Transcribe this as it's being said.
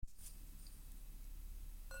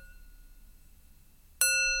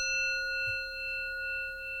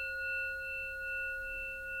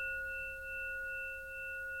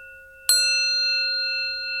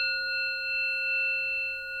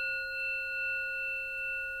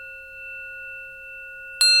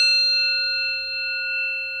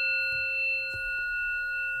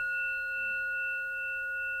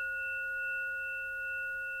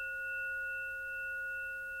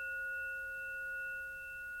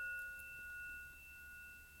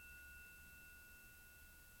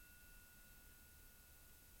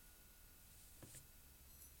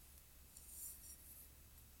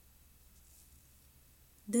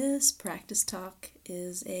This practice talk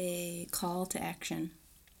is a call to action,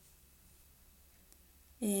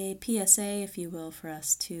 a PSA, if you will, for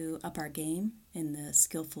us to up our game in the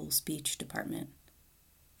Skillful speech department.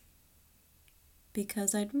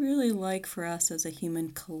 Because I'd really like for us as a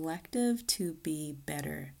human collective to be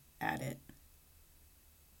better at it.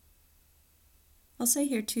 I'll say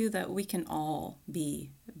here too that we can all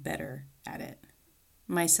be better at it,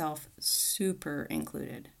 myself super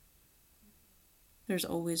included. There's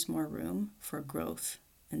always more room for growth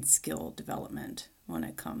and skill development when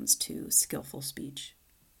it comes to skillful speech.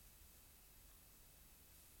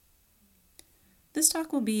 This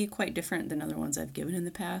talk will be quite different than other ones I've given in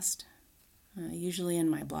the past. Usually in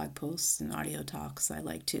my blog posts and audio talks, I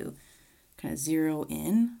like to kind of zero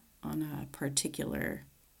in on a particular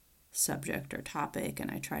subject or topic, and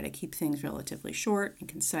I try to keep things relatively short and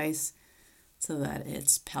concise so that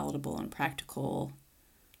it's palatable and practical.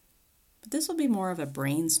 But this will be more of a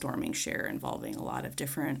brainstorming share involving a lot of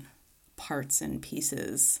different parts and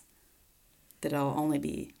pieces that I'll only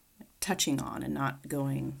be touching on and not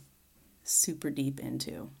going super deep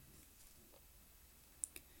into.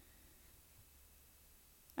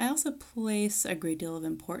 I also place a great deal of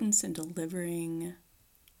importance in delivering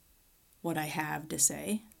what I have to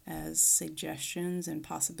say as suggestions and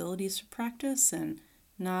possibilities for practice, and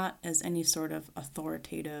not as any sort of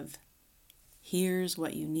authoritative, here's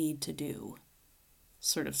what you need to do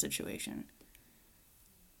sort of situation.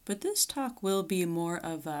 But this talk will be more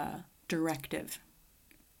of a directive.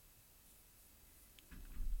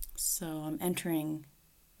 So I'm entering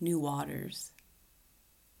new waters,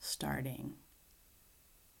 starting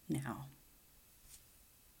now.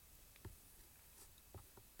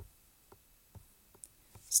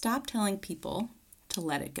 Stop telling people to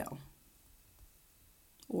let it go.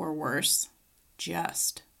 Or worse,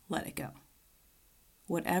 just let it go.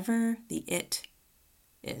 Whatever the it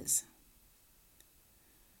is.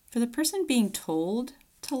 For the person being told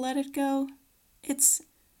to let it go, it's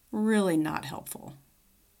really not helpful.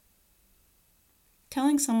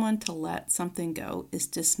 Telling someone to let something go is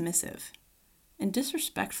dismissive and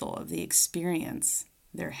disrespectful of the experience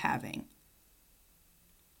they're having.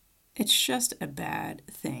 It's just a bad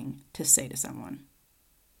thing to say to someone.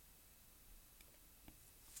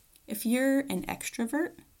 If you're an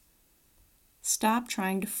extrovert, stop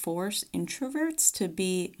trying to force introverts to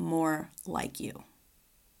be more like you.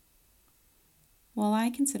 While I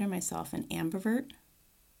consider myself an ambivert,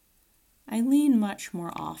 I lean much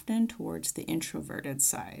more often towards the introverted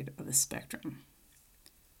side of the spectrum.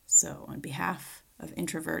 So on behalf of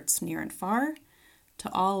introverts near and far,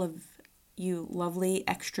 to all of you lovely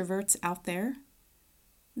extroverts out there,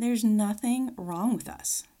 there's nothing wrong with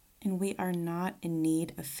us, and we are not in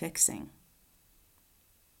need of fixing.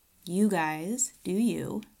 You guys do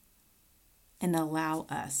you, and allow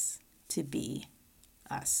us to be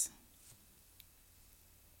us.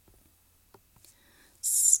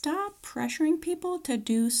 Stop pressuring people to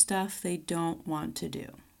do stuff they don't want to do.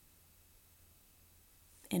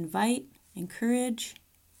 Invite, encourage,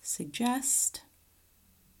 suggest,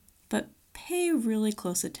 but pay really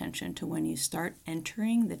close attention to when you start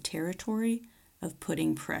entering the territory of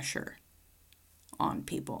putting pressure on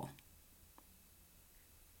people.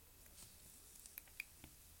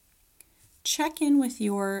 Check in with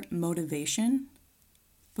your motivation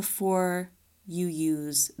before you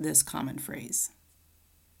use this common phrase.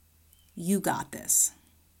 You got this.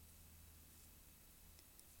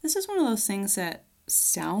 This is one of those things that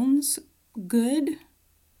sounds good,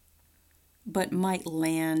 but might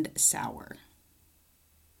land sour.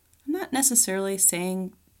 I'm not necessarily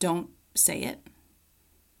saying don't say it.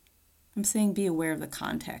 I'm saying be aware of the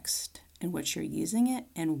context in which you're using it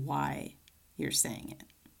and why you're saying it.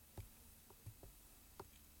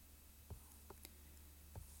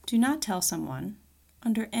 Do not tell someone,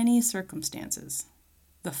 under any circumstances,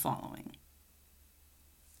 the following.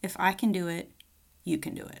 If I can do it, you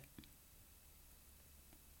can do it.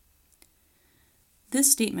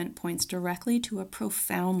 This statement points directly to a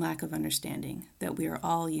profound lack of understanding that we are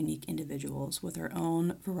all unique individuals with our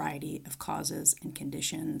own variety of causes and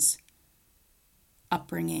conditions,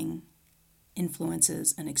 upbringing,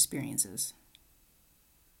 influences, and experiences.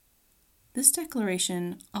 This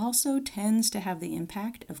declaration also tends to have the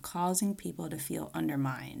impact of causing people to feel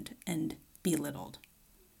undermined and belittled,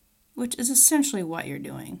 which is essentially what you're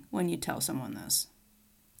doing when you tell someone this,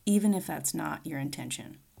 even if that's not your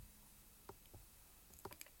intention.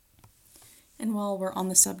 And while we're on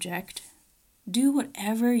the subject, do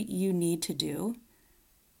whatever you need to do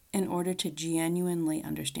in order to genuinely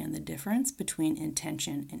understand the difference between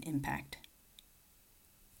intention and impact.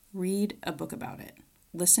 Read a book about it.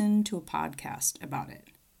 Listen to a podcast about it.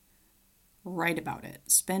 write about it.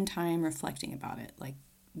 Spend time reflecting about it. Like,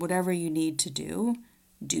 whatever you need to do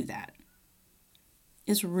that.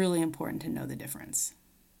 It's really important to know the difference.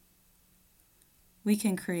 We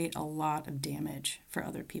can create a lot of damage for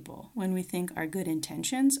other people when we think our good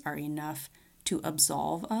intentions are enough to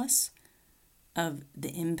absolve us of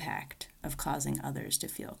the impact of causing others to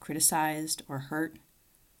feel criticized or hurt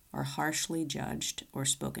or harshly judged or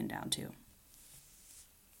spoken down to.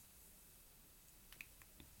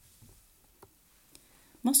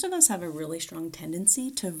 Most of us have a really strong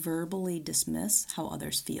tendency to verbally dismiss how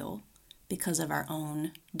others feel because of our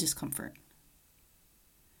own discomfort.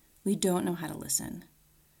 We don't know how to listen,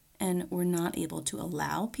 and we're not able to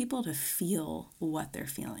allow people to feel what they're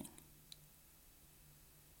feeling.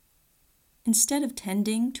 Instead of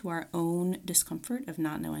tending to our own discomfort of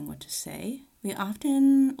not knowing what to say, we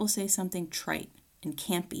often will say something trite and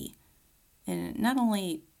campy, and not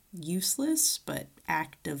only useless, but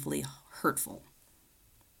actively hurtful.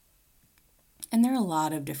 And there are a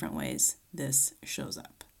lot of different ways this shows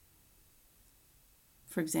up.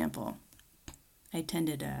 For example, I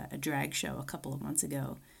attended a drag show a couple of months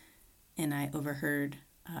ago, and I overheard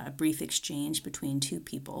a brief exchange between two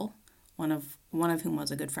people, one of whom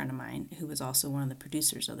was a good friend of mine, who was also one of the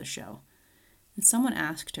producers of the show. And someone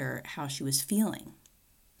asked her how she was feeling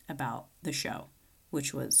about the show,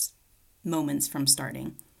 which was moments from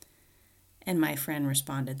starting. And my friend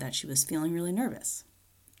responded that she was feeling really nervous.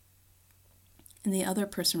 And the other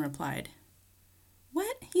person replied,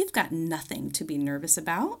 "What? You've got nothing to be nervous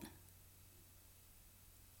about."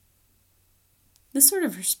 This sort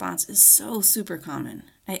of response is so super common.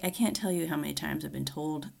 I can't tell you how many times I've been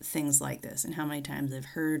told things like this and how many times I've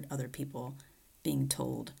heard other people being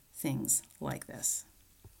told things like this.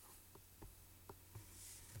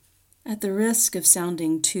 At the risk of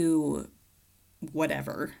sounding too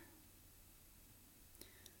whatever,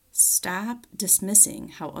 stop dismissing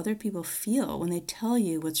how other people feel when they tell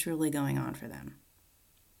you what's really going on for them.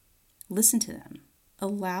 Listen to them.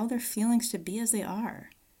 Allow their feelings to be as they are.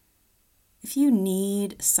 If you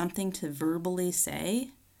need something to verbally say,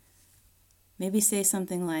 maybe say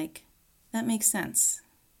something like, "That makes sense."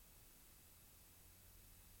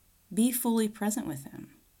 Be fully present with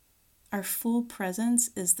them. Our full presence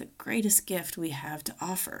is the greatest gift we have to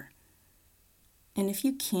offer. And if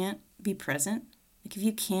you can't be present, like if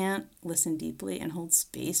you can't listen deeply and hold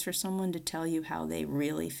space for someone to tell you how they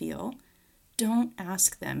really feel, don't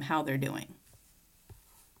ask them how they're doing.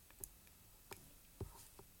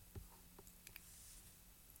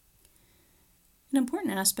 An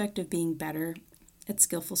important aspect of being better at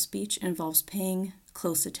skillful speech involves paying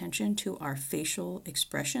close attention to our facial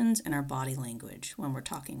expressions and our body language when we're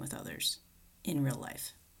talking with others in real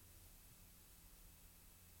life.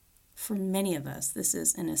 For many of us, this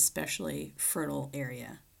is an especially fertile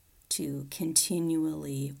area to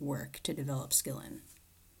continually work to develop skill in.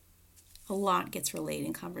 A lot gets relayed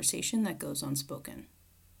in conversation that goes unspoken.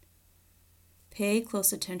 Pay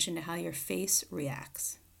close attention to how your face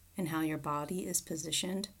reacts and how your body is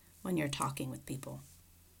positioned when you're talking with people.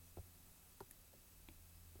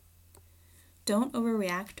 Don't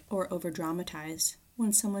overreact or overdramatize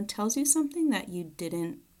when someone tells you something that you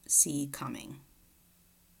didn't see coming.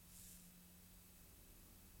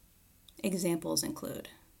 Examples include,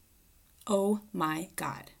 "Oh my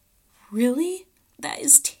God, really? That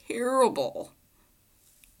is terrible."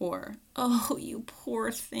 Or, "Oh, you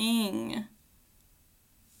poor thing."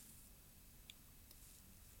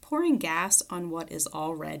 Pouring gas on what is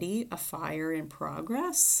already a fire in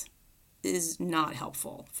progress is not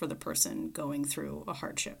helpful for the person going through a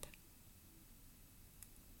hardship.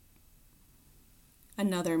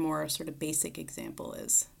 Another more sort of basic example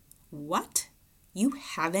is, "What? You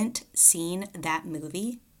haven't seen that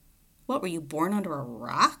movie? What, were you born under a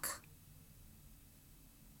rock?"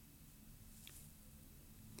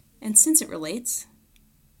 And since it relates,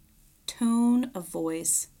 tone of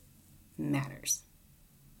voice matters.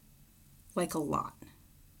 Like a lot.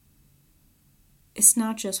 It's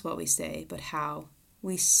not just what we say, but how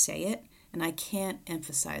we say it, and I can't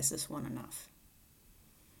emphasize this one enough.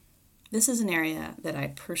 This is an area that I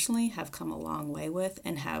personally have come a long way with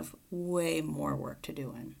and have way more work to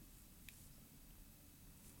do in.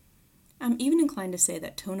 I'm even inclined to say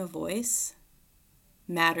that tone of voice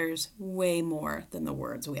matters way more than the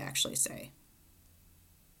words we actually say.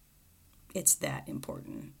 It's that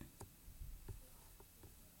important.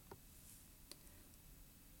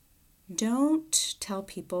 Don't tell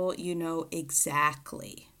people you know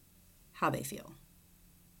exactly how they feel.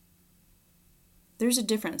 There's a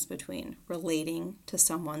difference between relating to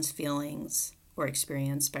someone's feelings or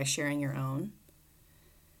experience by sharing your own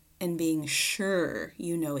and being sure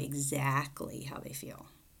you know exactly how they feel.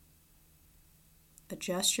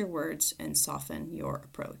 Adjust your words and soften your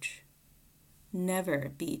approach.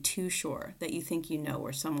 Never be too sure that you think you know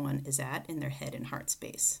where someone is at in their head and heart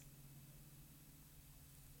space.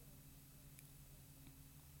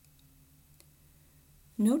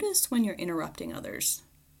 Notice when you're interrupting others,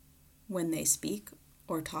 when they speak,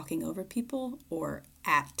 or talking over people, or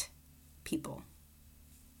at people.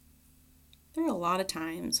 There are a lot of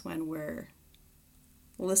times when we're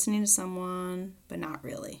listening to someone, but not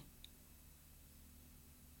really.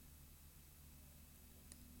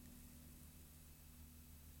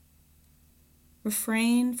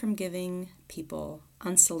 Refrain from giving people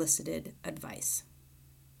unsolicited advice.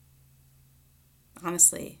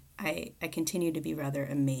 Honestly, I continue to be rather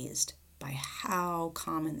amazed by how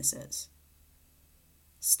common this is.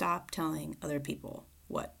 Stop telling other people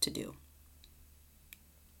what to do.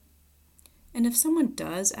 And if someone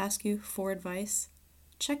does ask you for advice,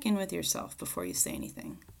 check in with yourself before you say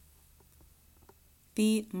anything.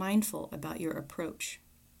 Be mindful about your approach,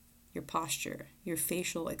 your posture, your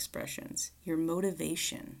facial expressions, your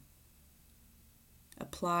motivation.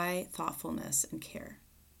 Apply thoughtfulness and care.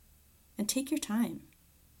 And take your time.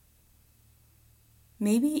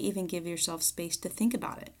 Maybe even give yourself space to think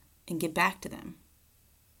about it and get back to them.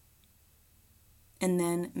 And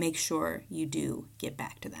then make sure you do get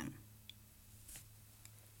back to them.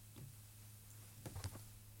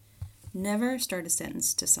 Never start a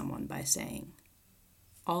sentence to someone by saying,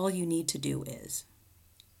 "All you need to do is,"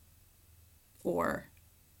 or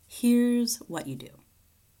 "Here's what you do,"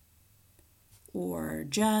 or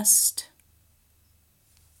just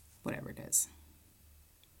whatever it is.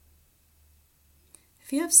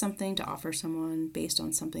 If you have something to offer someone based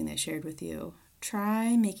on something they shared with you,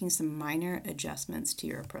 try making some minor adjustments to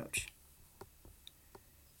your approach.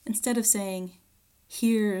 Instead of saying,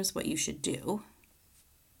 "Here's what you should do,"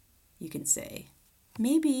 you can say,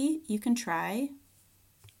 "Maybe you can try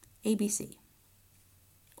ABC,"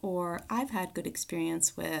 or "I've had good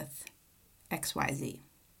experience with XYZ."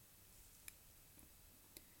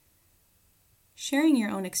 Sharing your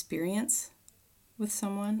own experience with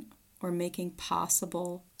someone or making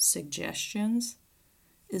possible suggestions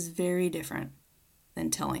is very different than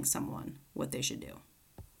telling someone what they should do.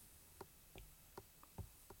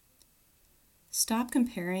 Stop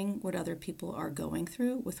comparing what other people are going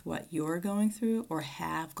through with what you're going through or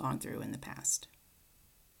have gone through in the past.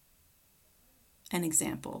 An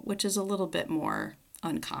example, which is a little bit more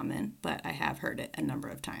uncommon, but I have heard it a number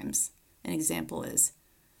of times. An example is,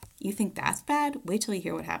 "You think that's bad? Wait till you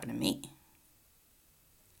hear what happened to me."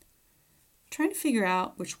 Trying to figure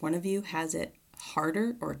out which one of you has it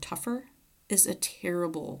harder or tougher is a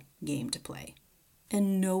terrible game to play,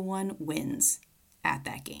 and no one wins at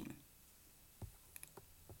that game.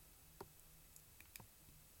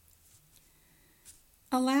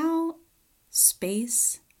 Allow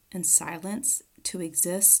space and silence to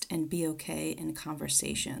exist and be okay in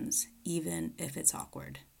conversations, even if it's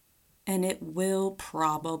awkward. And it will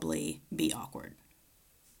probably be awkward.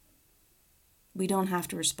 We don't have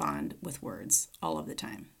to respond with words all of the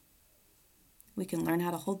time. We can learn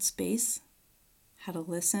how to hold space, how to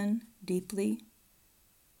listen deeply,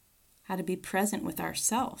 how to be present with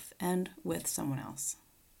ourselves and with someone else.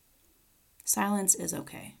 Silence is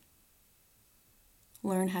okay.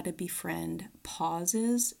 Learn how to befriend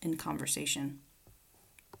pauses in conversation.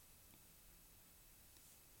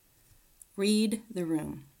 Read the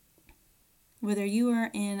room. Whether you are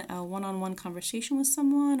in a one-on-one conversation with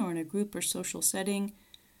someone or in a group or social setting,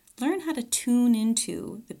 learn how to tune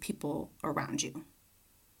into the people around you.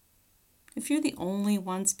 If you're the only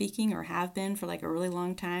one speaking or have been for like a really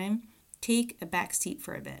long time, take a back seat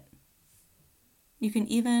for a bit. You can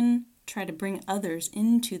even try to bring others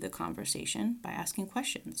into the conversation by asking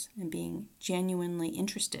questions and being genuinely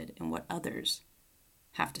interested in what others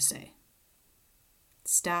have to say.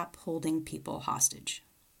 Stop holding people hostage.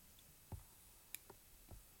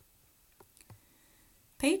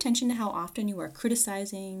 Pay attention to how often you are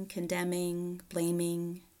criticizing, condemning,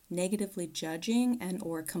 blaming, negatively judging, and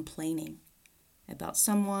or complaining about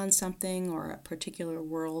someone, something, or a particular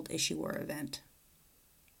world issue or event.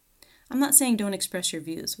 I'm not saying don't express your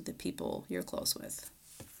views with the people you're close with.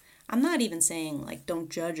 I'm not even saying like don't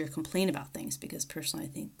judge or complain about things, because personally I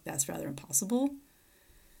think that's rather impossible.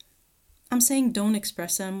 I'm saying don't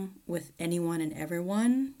express them with anyone and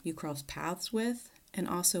everyone you cross paths with, and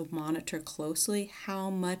also monitor closely how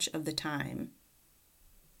much of the time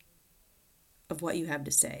of what you have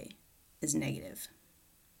to say is negative.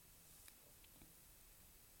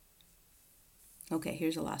 Okay,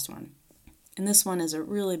 here's the last one. And this one is a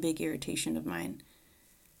really big irritation of mine.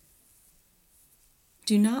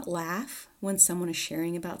 Do not laugh when someone is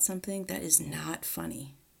sharing about something that is not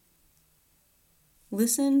funny.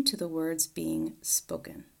 Listen to the words being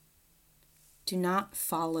spoken. Do not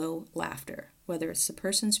follow laughter, whether it's the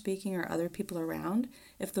person speaking or other people around,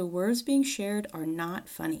 if the words being shared are not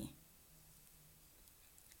funny.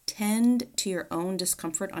 Tend to your own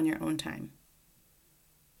discomfort on your own time.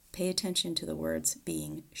 Pay attention to the words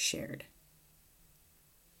being shared.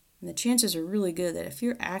 And the chances are really good that if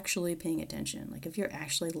you're actually paying attention, like if you're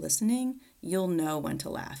actually listening, you'll know when to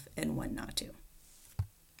laugh and when not to.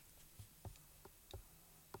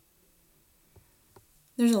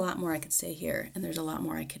 There's a lot more I could say here, and there's a lot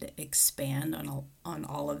more I could expand on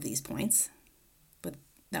all of these points, but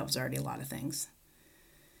that was already a lot of things.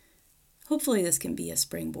 Hopefully this can be a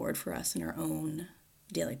springboard for us in our own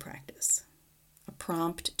daily practice, a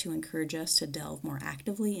prompt to encourage us to delve more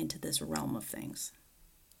actively into this realm of things.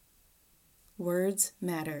 Words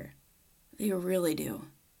matter. They really do.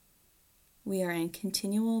 We are in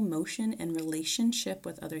continual motion and relationship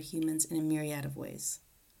with other humans in a myriad of ways.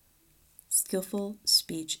 Skillful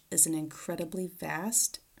speech is an incredibly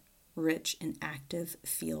vast, rich, and active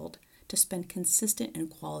field to spend consistent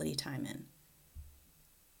and quality time in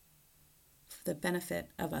for the benefit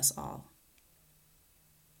of us all.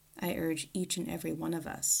 I urge each and every one of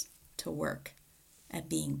us to work at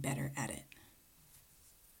being better at it.